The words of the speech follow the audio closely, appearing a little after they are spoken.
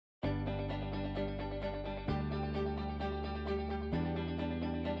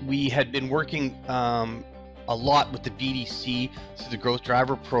we had been working a lot with the BDC through the growth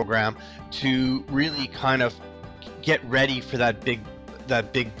driver program to really kind of get ready for that big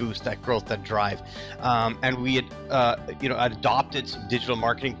boost, that growth, that drive. And we had adopted some digital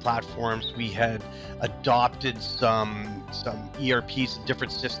marketing platforms. We had adopted some ERPs and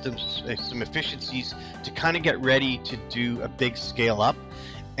different systems, some efficiencies to kind of get ready to do a big scale up.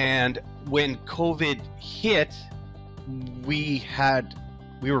 And when COVID hit, we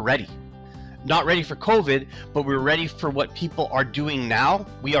were ready. Not ready for COVID, but we were ready for what people are doing now.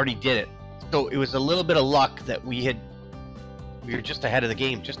 We already did it. So it was a little bit of luck that we were just ahead of the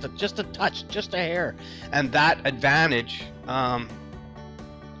game, just a touch, just a hair. And that advantage,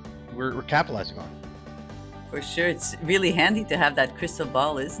 we're capitalizing on. For sure. It's really handy to have that crystal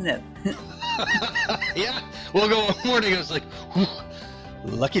ball, isn't it? Yeah. We'll go one morning, it was like, whew,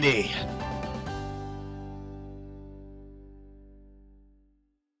 lucky day.